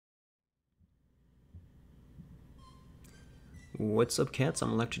What's up, cats?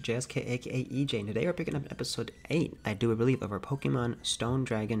 I'm ElectricJazzcat, aka EJ, and today we're picking up episode 8, I do believe, of our Pokemon Stone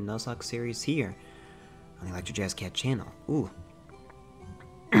Dragon Nuzlocke series here on the ElectricJazzcat channel. Ooh.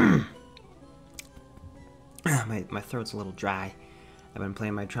 my throat's a little dry. I've been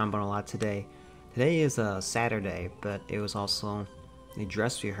playing my trombone a lot today. Today is a Saturday, but it was also a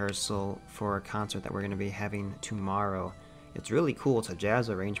dress rehearsal for a concert that we're going to be having tomorrow. It's really cool. It's a jazz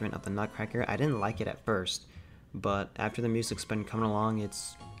arrangement of the Nutcracker. I didn't like it at first, but after the music's been coming along,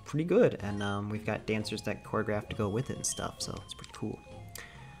 it's pretty good, and we've got dancers that choreograph to go with it and stuff, so it's pretty cool.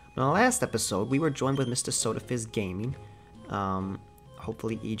 In the last episode, we were joined with Mr. SodaFizz Gaming.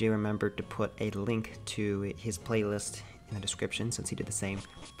 Hopefully EJ remembered to put a link to his playlist in the description, since he did the same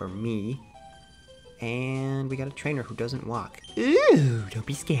for me. And we got a trainer who doesn't walk. Ooh, don't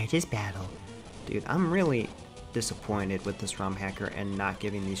be scared, just battle. Dude, I'm really disappointed with this ROM hacker and not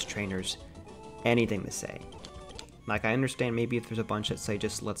giving these trainers anything to say. Like, I understand maybe if there's a bunch that say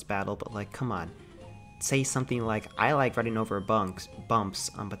just let's battle, but like, come on. Say something like, I like riding over bumps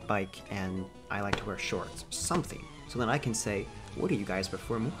on the bike, and I like to wear shorts. Something. So then I can say, what do you guys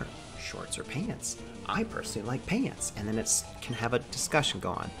prefer more? Shorts or pants? I personally like pants. And then it can have a discussion go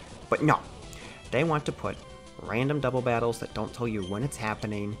on. But no. They want to put random double battles that don't tell you when it's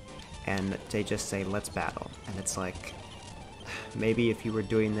happening, and they just say, let's battle. And it's like, maybe if you were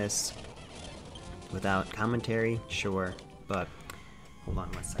doing this without commentary, sure, but hold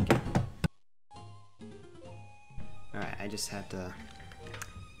on 1 second. Alright, I just had to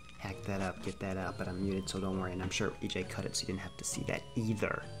hack that up, get that out, but I'm muted, so don't worry, and I'm sure EJ cut it so you didn't have to see that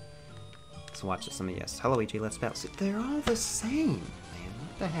either. So watch this, yes. Hello EJ, let's battle. See, they're all the same, man,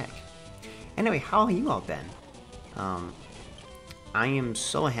 what the heck? Anyway, how have you all been? I am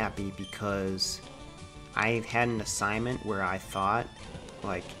so happy because I've had an assignment where I thought,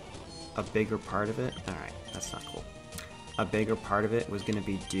 like, a bigger part of it, alright, that's not cool. A bigger part of it was going to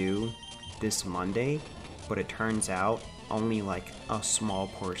be due this Monday, but it turns out only like a small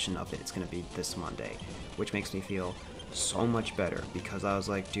portion of it's going to be this Monday, which makes me feel so much better, because I was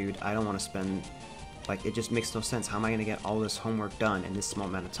like, dude, I don't want to spend, like, it just makes no sense. How am I going to get all this homework done in this small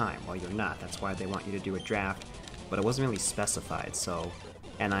amount of time? Well, you're not. That's why they want you to do a draft, but it wasn't really specified, so,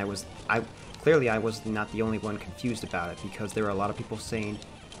 and clearly I was not the only one confused about it, because there were a lot of people saying,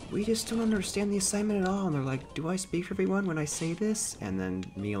 we just don't understand the assignment at all, and they're like, do I speak for everyone when I say this? And then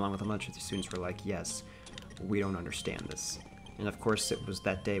me, along with a bunch of the students, were like, yes, we don't understand this. And of course, it was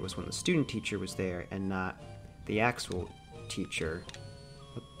that day was when the student teacher was there, and not the actual teacher.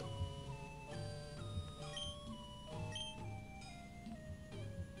 What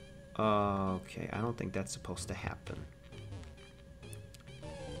the? Okay, I don't think that's supposed to happen.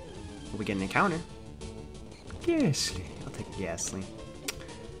 Will we get an encounter? Ghastly. I'll take a Ghastly.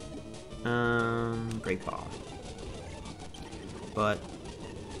 Great ball. But,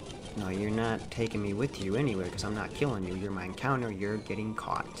 no, you're not taking me with you anywhere, because I'm not killing you. You're my encounter, you're getting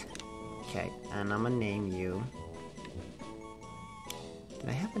caught. Okay, and I'm gonna name you. Did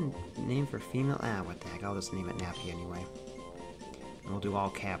I have a name for female? Ah, what the heck, I'll just name it Nappy anyway. And we'll do all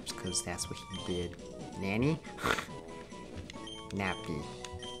caps, because that's what he did. Nanny? Nappy.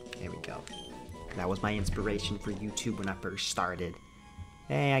 There we go. That was my inspiration for YouTube when I first started.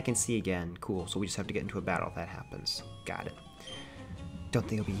 Hey, I can see again. Cool, so we just have to get into a battle if that happens. Got it. Don't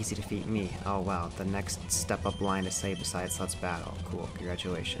think it'll be easy to defeat me. Oh wow, the next step-up line to say besides let's battle. Cool,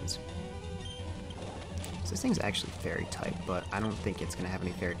 congratulations. So this thing's actually fairy type, but I don't think it's gonna have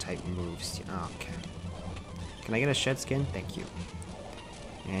any fairy type moves. Okay. Can I get a shed skin? Thank you.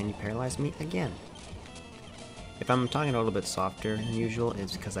 And you paralyzed me again. If I'm talking a little bit softer than usual,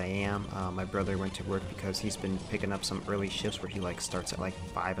 it's because I am. My brother went to work because he's been picking up some early shifts where he like starts at like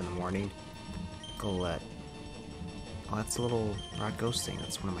 5 in the morning. Golett. Oh, that's a little rock ghost thing.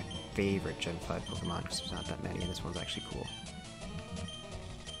 That's one of my favorite Gen 5 Pokemon because there's not that many, and this one's actually cool.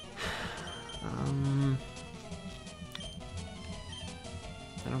 I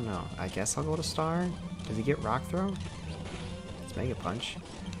don't know. I guess I'll go to Star. Does he get Rock Throw? It's Mega Punch.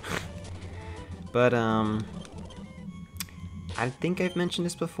 But, I think I've mentioned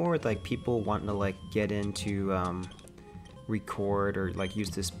this before, with, like, people wanting to, like, get into, record or, like, use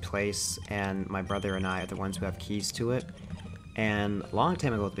this place, and my brother and I are the ones who have keys to it. And a long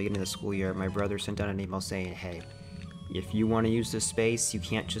time ago at the beginning of the school year, my brother sent out an email saying, hey, if you want to use this space, you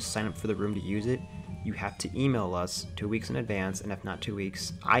can't just sign up for the room to use it. You have to email us 2 weeks in advance, and if not 2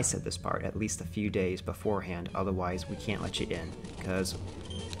 weeks, I said this part, at least a few days beforehand, otherwise we can't let you in, because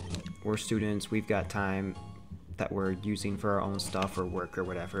we're students, we've got time that we're using for our own stuff or work or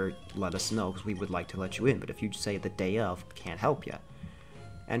whatever. Let us know, because we would like to let you in, but if you say the day of, can't help you.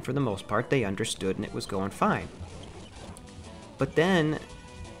 And for the most part, they understood and it was going fine. But then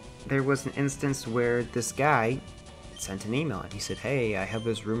there was an instance where this guy sent an email and he said, hey, I have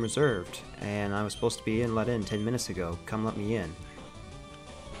this room reserved and I was supposed to be let in 10 minutes ago. Come let me in.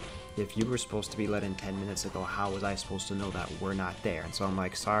 If you were supposed to be let in 10 minutes ago, how was I supposed to know that we're not there? And so I'm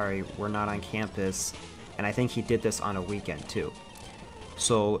like, sorry, we're not on campus. And I think he did this on a weekend too.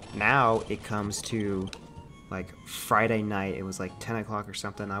 So now it comes to like Friday night. It was like 10 o'clock or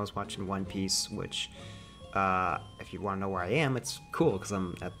something. I was watching One Piece, which if you want to know where I am, it's cool because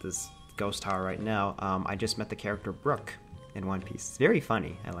I'm at this ghost tower right now. I just met the character Brook in One Piece. It's very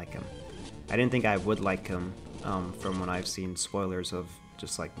funny. I like him. I didn't think I would like him from when I've seen spoilers of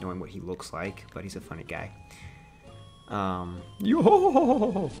just like knowing what he looks like, but he's a funny guy.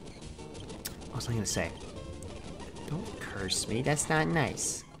 Yo! What was I gonna say? Don't curse me, that's not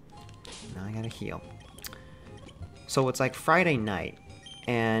nice. Now I gotta heal. So it's like Friday night,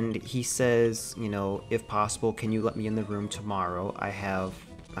 and he says, you know, if possible, can you let me in the room tomorrow?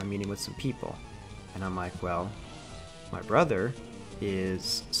 I'm meeting with some people. And I'm like, well, my brother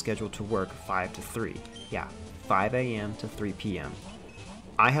is scheduled to work 5 to 3. Yeah, 5 a.m. to 3 p.m.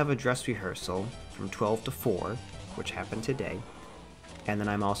 I have a dress rehearsal from 12 to 4, which happened today. And then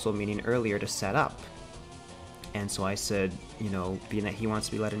I'm also meeting earlier to set up. And so I said, you know, being that he wants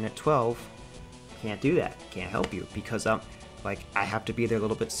to be let in at 12, can't do that. Can't help you because like I have to be there a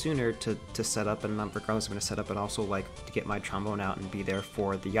little bit sooner to set up, and regardless I'm going to set up, and also like to get my trombone out and be there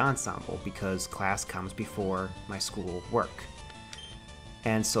for the ensemble because class comes before my school work.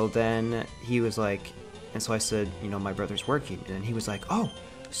 And so then he was like, and so I said, you know, my brother's working, and then he was like, oh,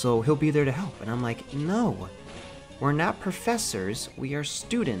 so he'll be there to help. And I'm like, no, we're not professors, we are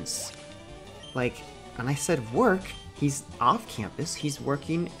students. Like, and I said work, he's off campus, he's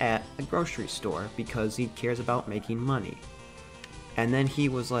working at a grocery store because he cares about making money. And then he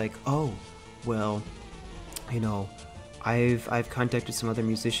was like, oh, well, you know, I've contacted some other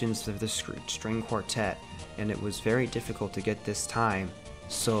musicians of the string quartet, and it was very difficult to get this time,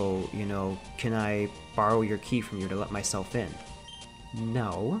 so, you know, can I borrow your key from you to let myself in?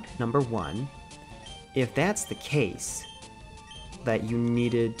 No, number one, if that's the case, that you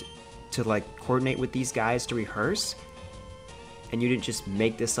needed to, like, coordinate with these guys to rehearse, and you didn't just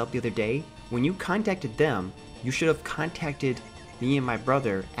make this up the other day, when you contacted them, you should have contacted me and my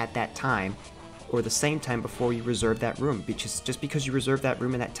brother at that time, or the same time before you reserved that room, because just because you reserved that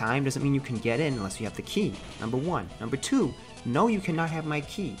room at that time doesn't mean you can get in unless you have the key, number one. Number two, no, you cannot have my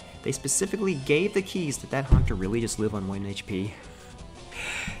key. They specifically gave the keys. Did that hunter really just live on 1 HP?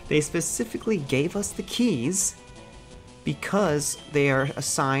 They specifically gave us the keys because they are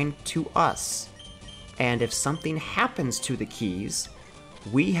assigned to us. And if something happens to the keys,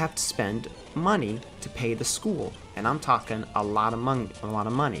 we have to spend money to pay the school. And I'm talking a lot of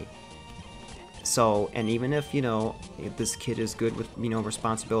money. So, and even if, you know, if this kid is good with, you know,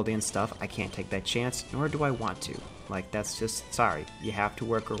 responsibility and stuff, I can't take that chance, nor do I want to. Like, that's just, sorry, you have to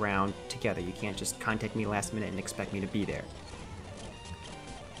work around together. You can't just contact me last minute and expect me to be there.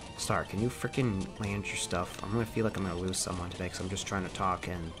 Star, can you freaking land your stuff? I'm gonna feel like I'm gonna lose someone today because I'm just trying to talk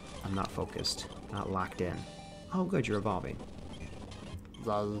and I'm not focused, not locked in. Oh, good, you're evolving.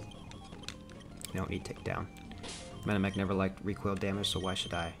 Lol. You don't need takedown. Metamech never liked recoil damage, so why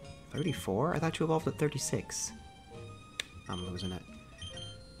should I? 34? I thought you evolved at 36. I'm losing it.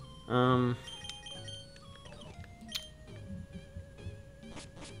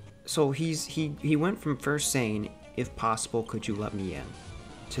 So he went from first saying, if possible, could you let me in?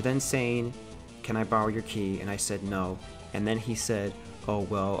 To then saying, can I borrow your key? And I said no. And then he said, oh,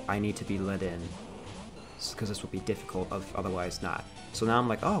 well, I need to be let in, because this would be difficult otherwise not. So now I'm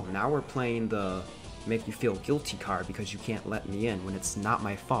like, oh, now we're playing the make you feel guilty card because you can't let me in when it's not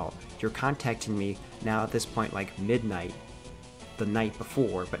my fault. You're contacting me now at this point like midnight the night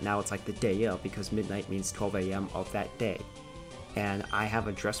before, but now it's like the day of because midnight means 12 a.m. of that day. And I have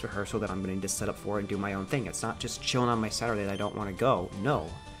a dress rehearsal that I'm going to set up for and do my own thing. It's not just chilling on my Saturday that I don't want to go. No.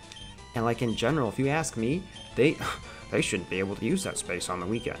 And like in general, if you ask me, they shouldn't be able to use that space on the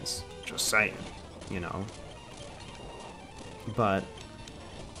weekends. Just saying, you know. But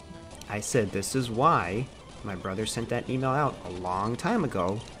I said this is why my brother sent that email out a long time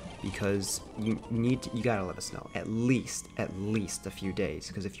ago, because you gotta let us know at least a few days.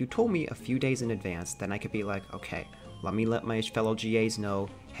 Because if you told me a few days in advance, then I could be like, okay, let me let my fellow GAs know,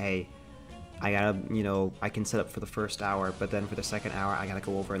 hey, I gotta, you know, I can set up for the first hour, but then for the second hour, I gotta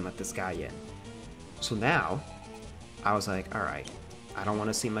go over and let this guy in. So now, I was like, alright, I don't want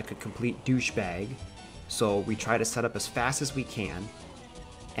to seem like a complete douchebag, so we try to set up as fast as we can.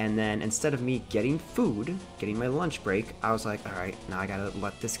 And then instead of me getting food, getting my lunch break, I was like, alright, now I gotta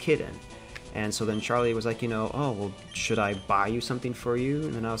let this kid in. And so then Charlie was like, oh, well, should I buy you something for you?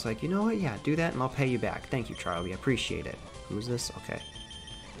 And then I was like, you know what, yeah, do that and I'll pay you back. Thank you, Charlie, I appreciate it. Who's this? Okay.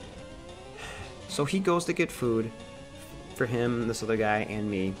 So he goes to get food for him, this other guy, and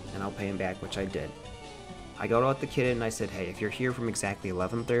me, and I'll pay him back, which I did. I go to let the kid in and I said, hey, if you're here from exactly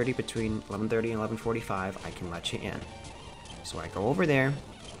 11:30, between 11:30 and 11:45, I can let you in. So I go over there,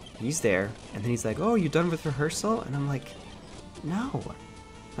 he's there, and then he's like, oh, you done with rehearsal? And I'm like, no.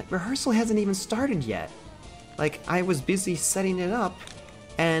 Like, rehearsal hasn't even started yet. Like, I was busy setting it up,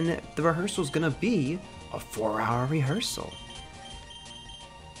 and the rehearsal's gonna be a 4-hour rehearsal.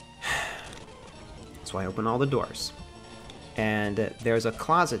 So I open all the doors. And there's a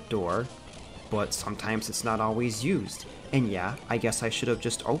closet door, but sometimes it's not always used. And yeah, I guess I should have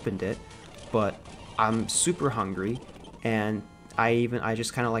just opened it, but I'm super hungry, and I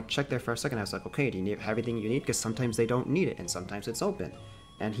just kind of like checked there for a second. I was like, okay, do you need everything you need? Because sometimes they don't need it, and sometimes it's open.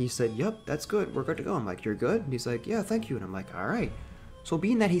 And he said, yep, that's good, we're good to go. I'm like, you're good? And he's like, yeah, thank you. And I'm like, all right. So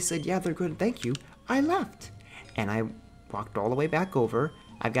being that he said, yeah, they're good, thank you, I left. And I walked all the way back over.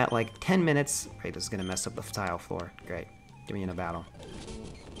 I've got like 10 minutes. Great, this is gonna mess up the tile floor. Great, get me in a battle.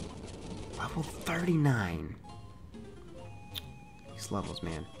 Level 39. These levels,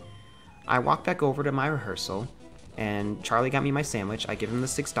 man. I walked back over to my rehearsal, and Charlie got me my sandwich. I give him the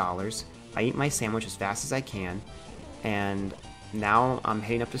 $6. I eat my sandwich as fast as I can, and now I'm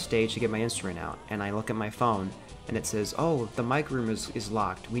heading up to stage to get my instrument out, and I look at my phone, and it says, oh, the mic room is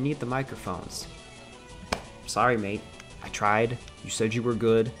locked. We need the microphones. Sorry, mate. I tried. You said you were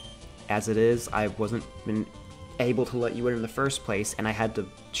good. As it is, I wasn't been able to let you in the first place, and I had to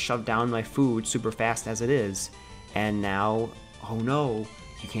shove down my food super fast as it is, and now, oh no,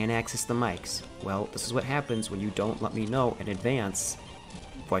 you can't access the mics. Well, this is what happens when you don't let me know in advance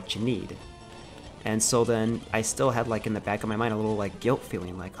what you need. And so then I still had like in the back of my mind a little like guilt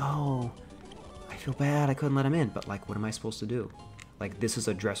feeling, like, oh, I feel bad I couldn't let him in, but like, what am I supposed to do? Like, this is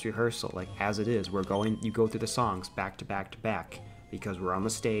a dress rehearsal, like as it is, you go through the songs back to back to back, because we're on the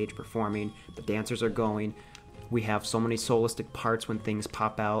stage performing, the dancers are going, we have so many solistic parts when things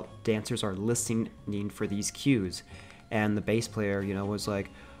pop out, dancers are listening for these cues, and the bass player, was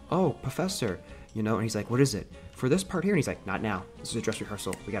like, oh, professor, and he's like, what is it? For this part here, and he's like, not now, this is a dress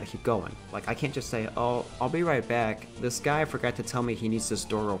rehearsal, we gotta keep going. Like, I can't just say, oh, I'll be right back, this guy forgot to tell me he needs this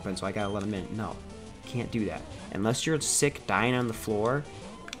door open, so I gotta let him in. No, can't do that. Unless you're sick, dying on the floor,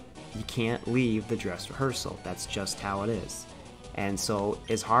 you can't leave the dress rehearsal. That's just how it is. And so,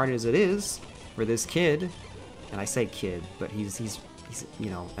 as hard as it is for this kid, and I say kid, but he's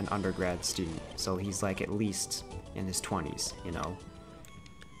an undergrad student, so he's like at least in his 20s,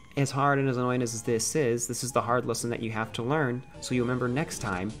 As hard and as annoying as this is the hard lesson that you have to learn, so you remember next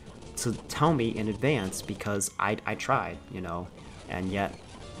time to tell me in advance, because I tried, and yet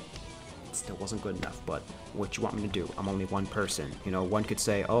it still wasn't good enough. But what you want me to do? I'm only one person. One could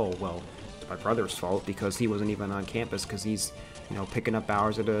say, oh, well, it's my brother's fault because he wasn't even on campus because he's, picking up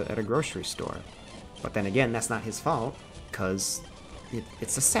hours at a grocery store. But then again, that's not his fault, because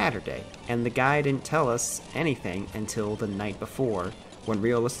it's a Saturday, and the guy didn't tell us anything until the night before, when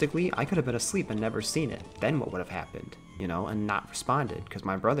realistically, I could have been asleep and never seen it. Then what would have happened, and not responded, because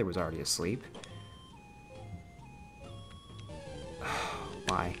my brother was already asleep.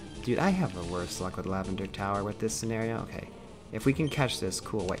 Why? Dude, I have the worst luck with Lavender Tower with this scenario. Okay, if we can catch this,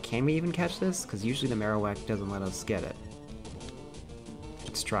 cool. Wait, can we even catch this? Because usually the Marowak doesn't let us get it.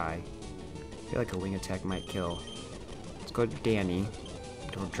 Let's try. I feel like a wing attack might kill. Let's go to Danny.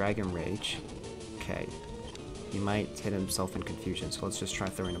 Go Dragon Rage. Okay. He might hit himself in confusion, so let's just try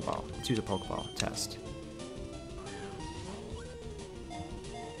throwing a ball. Let's use a Pokeball. Test.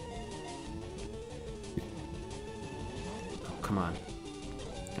 Oh, come on.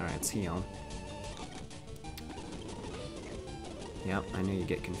 Alright, let's heal. Yep, I knew you'd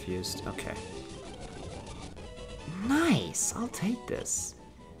get confused. Okay. Nice! I'll take this.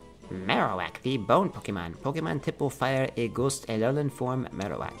 Marowak, the bone Pokemon. Pokemon type will fire a ghost Alolan form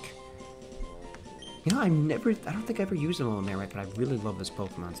Marowak. I don't think I ever used a little Marowak, but I really love this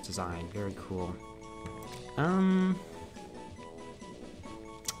Pokemon's design. Very cool.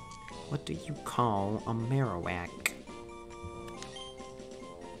 What do you call a Marowak?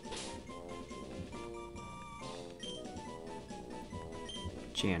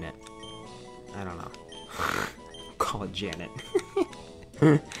 Janet. I don't know. Call it Janet.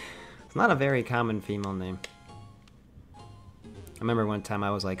 It's not a very common female name. I remember one time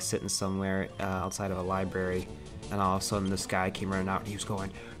I was like sitting somewhere outside of a library, and all of a sudden this guy came running out and he was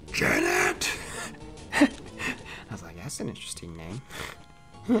going, Janet! I was like, that's an interesting name.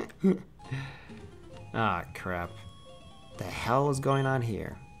 Ah, crap. The hell is going on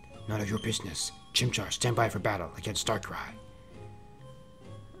here? None of your business. Chimchar, stand by for battle against Darkrai.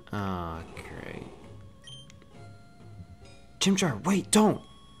 Oh, great. Chimchar, wait, don't!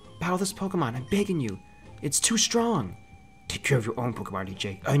 Battle this Pokemon, I'm begging you. It's too strong. Take care of your own Pokemon,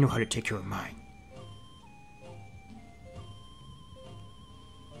 DJ. I know how to take care of mine.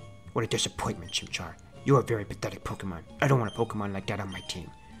 What a disappointment, Chimchar. You're a very pathetic Pokemon. I don't want a Pokemon like that on my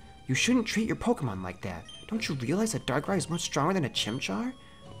team. You shouldn't treat your Pokemon like that. Don't you realize that Darkrai is much stronger than a Chimchar?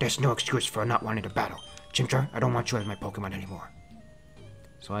 There's no excuse for not wanting to battle. Chimchar, I don't want you as my Pokemon anymore.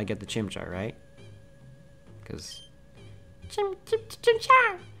 So I get the Chimchar, right? Because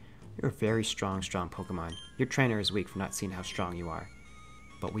Chimchar! you're a very strong Pokemon. Your trainer is weak for not seeing how strong you are.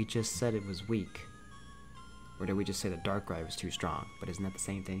 But we just said it was weak. Or did we just say that Darkrai was too strong? But isn't that the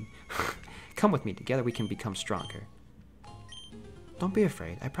same thing? Come with me, together we can become stronger. Don't be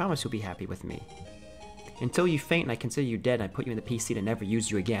afraid, I promise you'll be happy with me. Until you faint and I consider you dead and I put you in the PC to never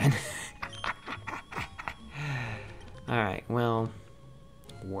use you again. Alright, well...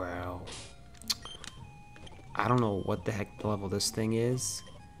 I don't know what the heck level this thing is.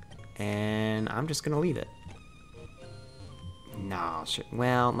 And I'm just gonna leave it. No,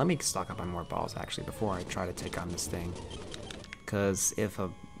 well, let me stock up on more balls actually before I try to take on this thing. Because if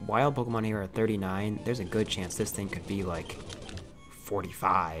a wild Pokemon here at 39, there's a good chance this thing could be like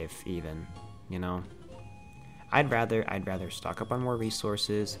 45 even, you know? I'd rather stock up on more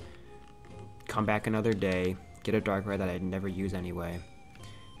resources, come back another day, get a Darkrai that I'd never use anyway.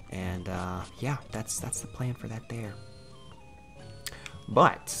 And yeah, that's the plan for that there.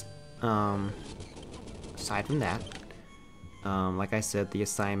 But aside from that, like I said, the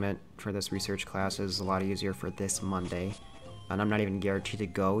assignment for this research class is a lot easier for this Monday. And I'm not even guaranteed to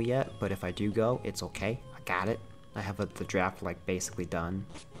go yet, but if I do go, it's okay. I got it. I have the draft like basically done,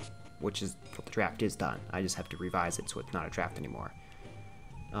 which is what the draft is done. I just have to revise it so it's not a draft anymore.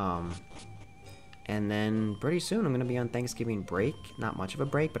 And then pretty soon I'm going to be on Thanksgiving break. Not much of a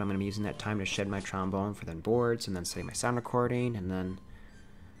break, but I'm going to be using that time to shed my trombone for then boards and then study my sound recording, and then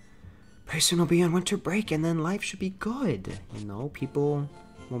pretty soon I'll be on winter break, and then life should be good. You know, people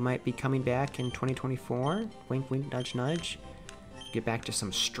might be coming back in 2024. Wink, wink, nudge, nudge. Get back to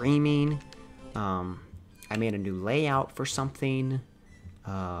some streaming. I made a new layout for something.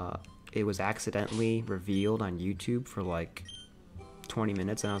 It was accidentally revealed on YouTube for like 20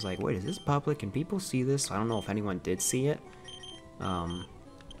 minutes, and I was like, wait, is this public? Can people see this? I don't know if anyone did see it.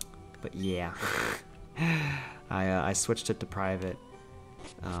 But yeah. I switched it to private.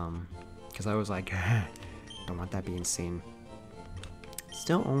 Because I was like, don't want that being seen.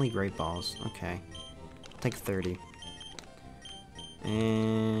 Still only great balls. Okay. I'll take 30.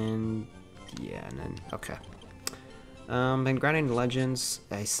 And yeah, and then okay. Been grinding Legends.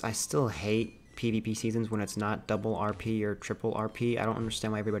 I still hate PvP seasons when it's not double RP or triple RP. I don't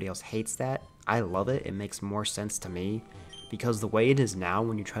understand why everybody else hates that. I love it. It makes more sense to me. Because the way it is now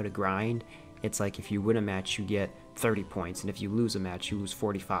when you try to grind, it's like if you win a match you get 30 points, and if you lose a match you lose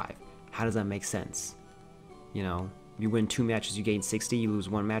 45. How does that make sense? You know, you win 2 matches you gain 60, you lose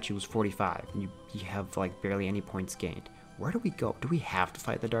 1 match you lose 45. And you have like barely any points gained. Where do we go? Do we have to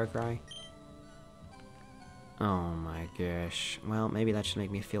fight the Darkrai? Oh my gosh. Well, maybe that should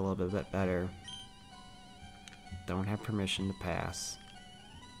make me feel a little bit better. Don't have permission to pass.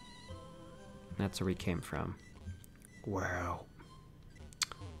 That's where we came from. Wow.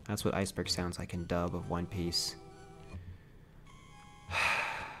 That's what Iceberg sounds like in dub of One Piece.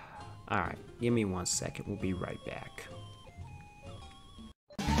 Alright, give me 1 second. We'll be right back.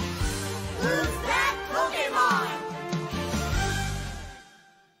 Who's that Pokemon?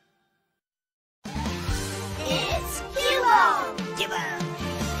 It's Hugo!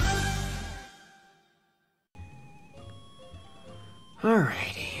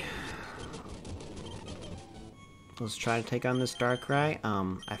 Alrighty. Let's try to take on this Darkrai.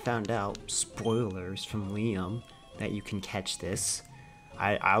 I found out, spoilers from Liam, that you can catch this.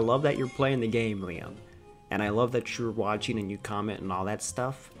 I love that you're playing the game, Liam. And I love that you're watching and you comment and all that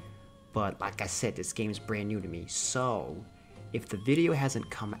stuff. But like I said, this game's brand new to me. So, if the video hasn't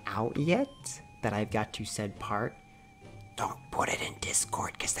come out yet, that I've got to said part, don't put it in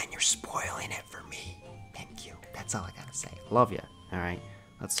Discord, because then you're spoiling it for me. Thank you. That's all I gotta say. Love ya. Alright,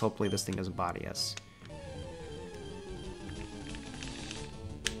 let's hopefully this thing doesn't body us.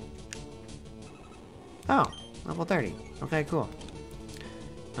 Oh, level 30. Okay, cool.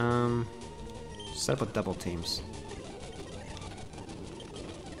 Set up with double teams.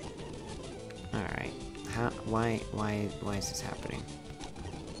 Alright. Why is this happening?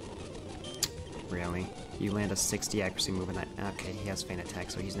 Really? You land a 60 accuracy move in that. Okay, he has feint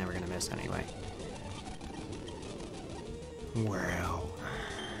attack, so he's never gonna miss anyway. Well.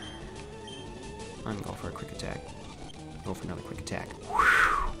 I'm gonna go for a quick attack. Go for another quick attack.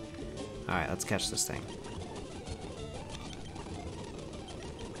 Alright, let's catch this thing.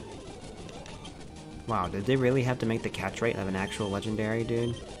 Wow, did they really have to make the catch rate of an actual legendary,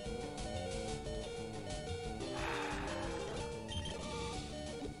 dude?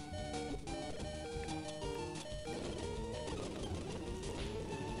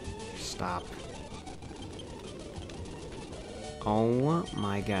 Stop. Oh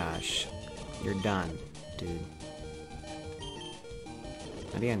my gosh. You're done, dude.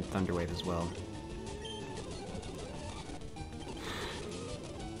 Maybe I had Thunder Wave as well.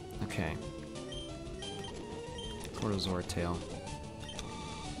 Okay. Or a Zortail.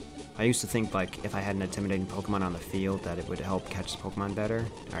 I used to think, like, if I had an intimidating Pokemon on the field, that it would help catch the Pokemon better.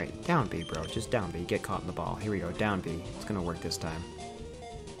 Alright, down B, bro. Just down B. Get caught in the ball. Here we go. Down B. It's gonna work this time.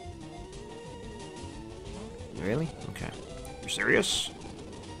 Really? Okay. You're serious?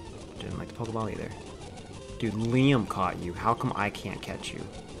 Didn't like the Pokeball either. Dude, Liam caught you. How come I can't catch you?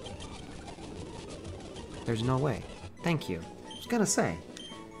 There's no way. Thank you. I was gonna say.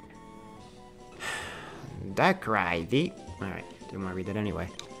 Darkrai, V. Alright, didn't want to read that anyway.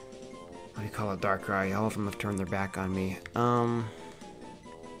 What do you call a Darkrai? All of them have turned their back on me.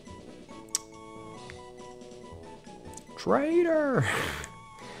 Traitor!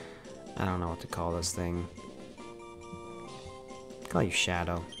 I don't know what to call this thing. I'll call you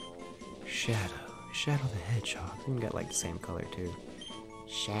Shadow. Shadow. Shadow the Hedgehog. We got like the same color too.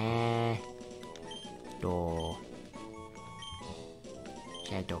 Shadow.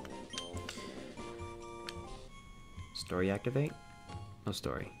 Shadow. Story activate? No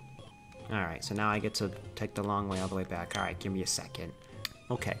story. Alright, so now I get to take the long way all the way back. Alright, give me a second.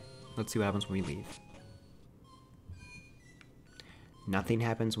 Okay, let's see what happens when we leave. Nothing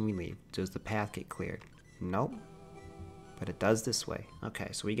happens when we leave. Does the path get cleared? Nope. But it does this way. Okay,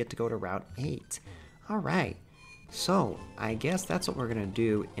 so we get to go to Route 8. Alright, so I guess that's what we're going to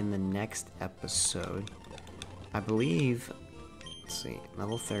do in the next episode. I believe, let's see,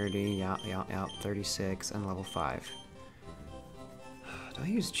 level 30, yeah, 36, and level 5. Do I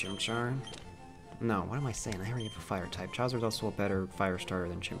use Chimchar? No, what am I saying? I already have a fire type. Charizard's also a better fire starter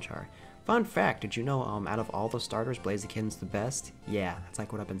than Chimchar. Fun fact, did you know out of all the starters, Blaziken's the best? Yeah, that's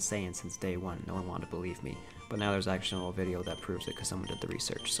like what I've been saying since day one. No one wanted to believe me. But now there's actually a little video that proves it because someone did the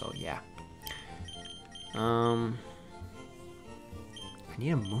research, so yeah. I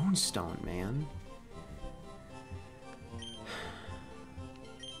need a Moonstone, man.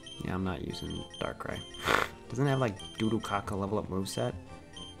 Yeah, I'm not using Darkrai. Doesn't it have like Doodoo Kaka level up moveset?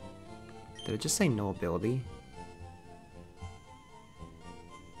 Did it just say no ability?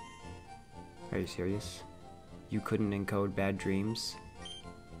 Are you serious? You couldn't encode bad dreams?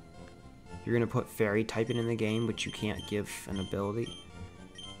 You're gonna put fairy typing in the game, but you can't give an ability?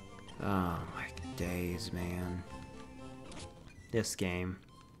 Oh my days, man. This game.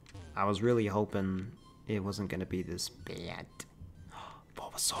 I was really hoping it wasn't gonna be this bad.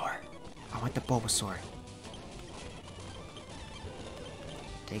 Bulbasaur. I want the Bulbasaur.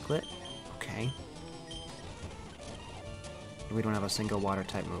 Diglett? Okay. We don't have a single water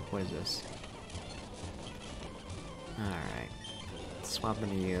type move. What is this? Alright. Swap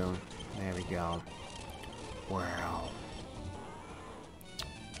into you. There we go. Wow.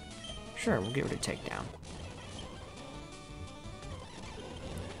 Sure, we'll get rid of Takedown.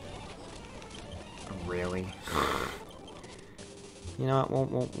 Really? You know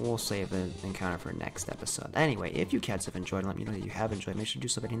what, we'll save the encounter for next episode. Anyway, if you cats have enjoyed, let me know that you have enjoyed. Make sure to do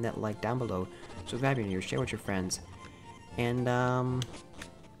so by hitting that like down below. Subscribe if you're new, share with your friends. And,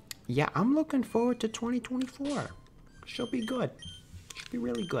 yeah, I'm looking forward to 2024. Should be good. Should be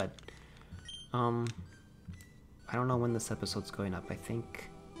really good. I don't know when this episode's going up. I think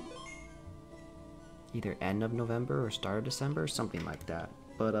either end of November or start of December, something like that.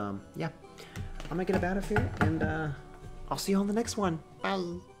 But, yeah, I'm gonna get up out of here, and, I'll see you on the next one.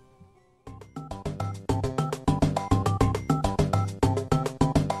 Bye.